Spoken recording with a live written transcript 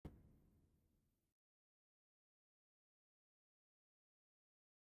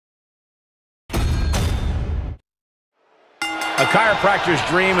A chiropractor's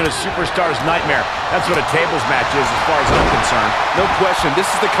dream and a superstar's nightmare. That's what a tables match is as far as I'm concerned. No question, this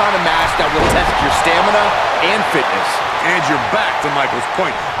is the kind of match that will test your stamina and fitness. And you're back to Michael's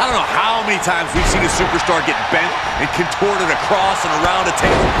point. I don't know how many times we've seen a superstar get bent and contorted across and around a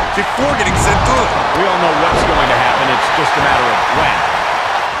table before getting sent through it. We all know what's going to happen. It's just a matter of when.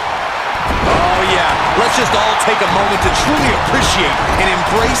 Oh, yeah. Let's just all take a moment to truly appreciate and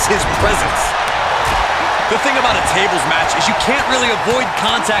embrace his presence. The thing about a tables match is you can't really avoid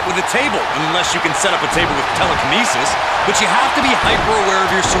contact with a table unless you can set up a table with telekinesis, but you have to be hyper-aware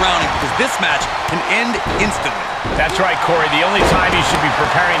of your surroundings because this match can end instantly. That's right, Corey. The only time you should be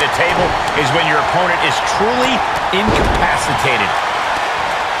preparing the table is when your opponent is truly incapacitated.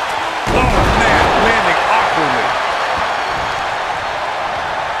 Oh, man, landing awkwardly.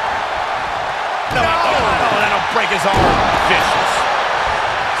 No, that'll break his arm. Vicious.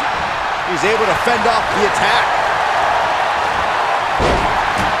 He's able to fend off the attack.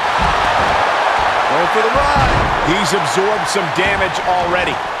 Going for the ride. He's absorbed some damage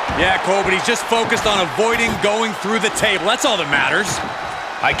already. Yeah, Cole, but he's just focused on avoiding going through the table. That's all that matters.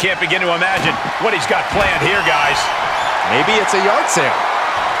 I can't begin to imagine what he's got planned here, guys. Maybe it's a yard sale.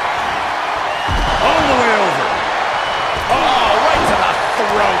 All the way over. Oh, right to the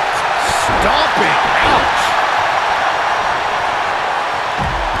throat. Stomping. Ouch.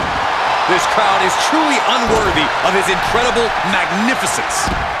 This crowd is truly unworthy of his incredible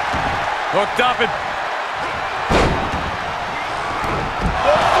magnificence. Hooked up and...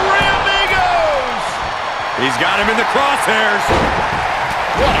 The Three Amigos! He's got him in the crosshairs.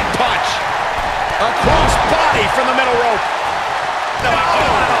 What a punch. A cross body from the middle rope.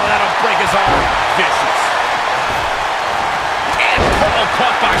 That'll break his arm. Vicious. And Cole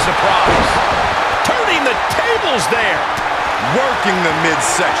caught by surprise. Turning the tables there. Working the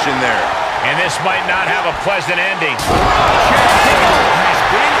midsection there. And this might not have a pleasant ending.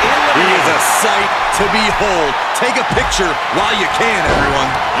 He is a sight to behold. Take a picture while you can, everyone.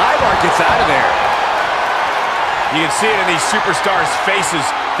 Ivar gets out of there. You can see it in these superstars' faces.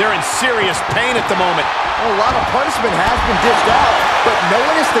 They're in serious pain at the moment. A lot of punishment has been dished out, but no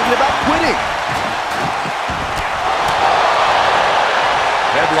one is thinking about quitting.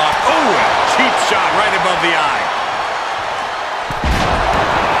 Headlock. Oh, a cheap shot right above the eye.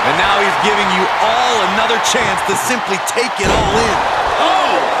 And now he's giving you all another chance to simply take it all in.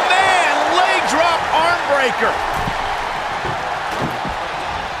 Oh, man! Leg drop arm breaker.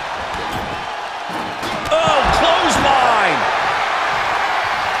 Oh, clothesline.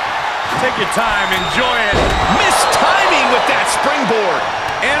 Take your time, enjoy it. Missed timing with that springboard.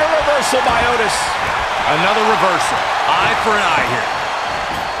 And a reversal by Otis. Another reversal. Eye for an eye here.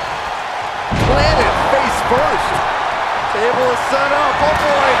 Planted face first. Table is set up. Oh,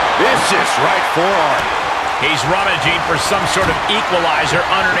 boy. Vicious right forearm. He's rummaging for some sort of equalizer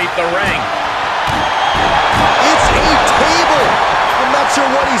underneath the ring. It's a table. I'm not sure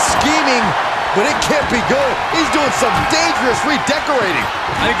what he's scheming, but it can't be good. He's doing some dangerous redecorating.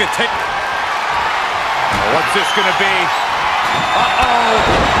 I think the tape. What's this going to be? Uh-oh.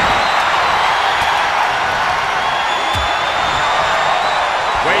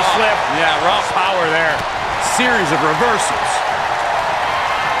 Waist lift. Yeah, raw power there. Series of reversals.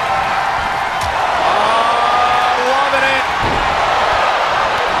 Loving it.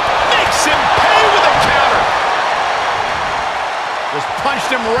 Makes him pay with a counter. Just punched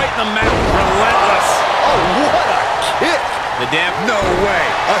him right in the mouth. Relentless. Oh, what a kick. The damn... No way.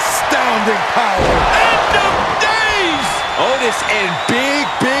 Astounding power. End of days. Otis in big,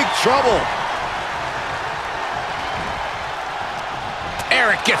 big trouble.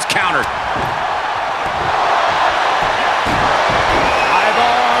 Erik gets countered.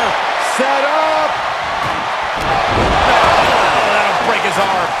 Ivar set up. That'll break his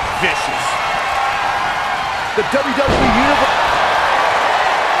arm. Vicious. The WWE Universe.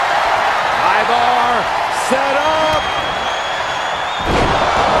 Ivar set up.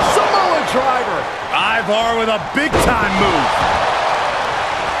 Samoa driver. Ivar with a big-time move.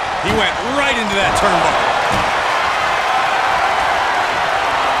 He went right into that turnbuckle.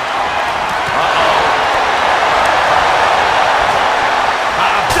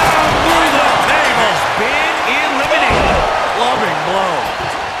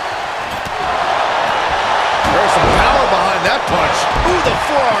 Ooh, the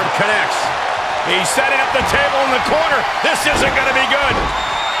forearm connects. He's setting up the table in the corner. This isn't going to be good.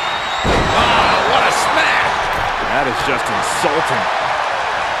 Ah, what a smash. That is just insulting.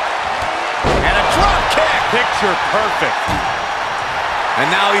 And a drop kick. Picture perfect. And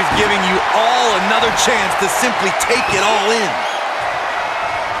now he's giving you all another chance to simply take it all in.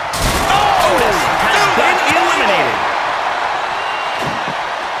 Otis has been eliminated.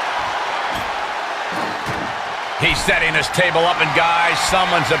 He's setting this table up, and guys,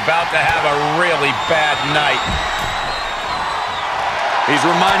 someone's about to have a really bad night. He's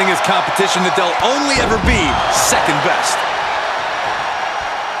reminding his competition that they'll only ever be second best.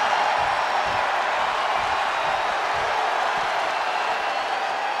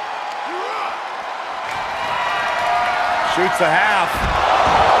 Shoots the half.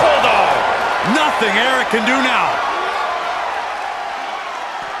 Bulldog. Nothing Erik can do now.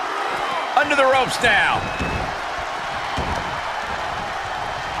 Under the ropes now.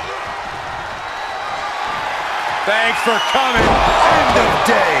 Thanks for coming. End of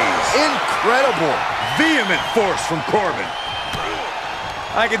days. Incredible. Vehement force from Corbin.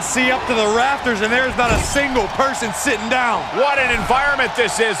 I can see up to the rafters, and there's not a single person sitting down. What an environment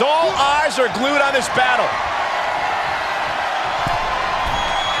this is. All eyes are glued on this battle.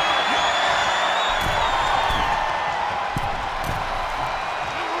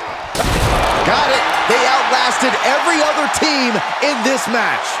 Got it. They outlasted every other team in this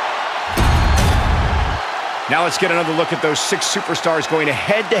match. Now let's get another look at those 6 superstars going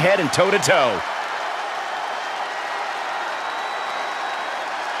head-to-head and toe-to-toe.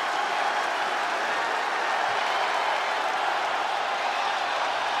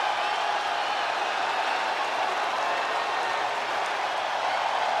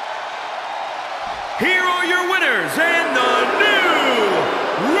 Here are your winners and the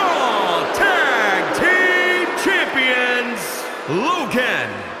new Raw Tag Team Champions, Logan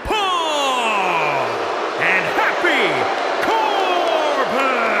and Happy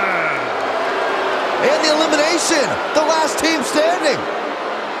Corbin. And the elimination, the last team standing.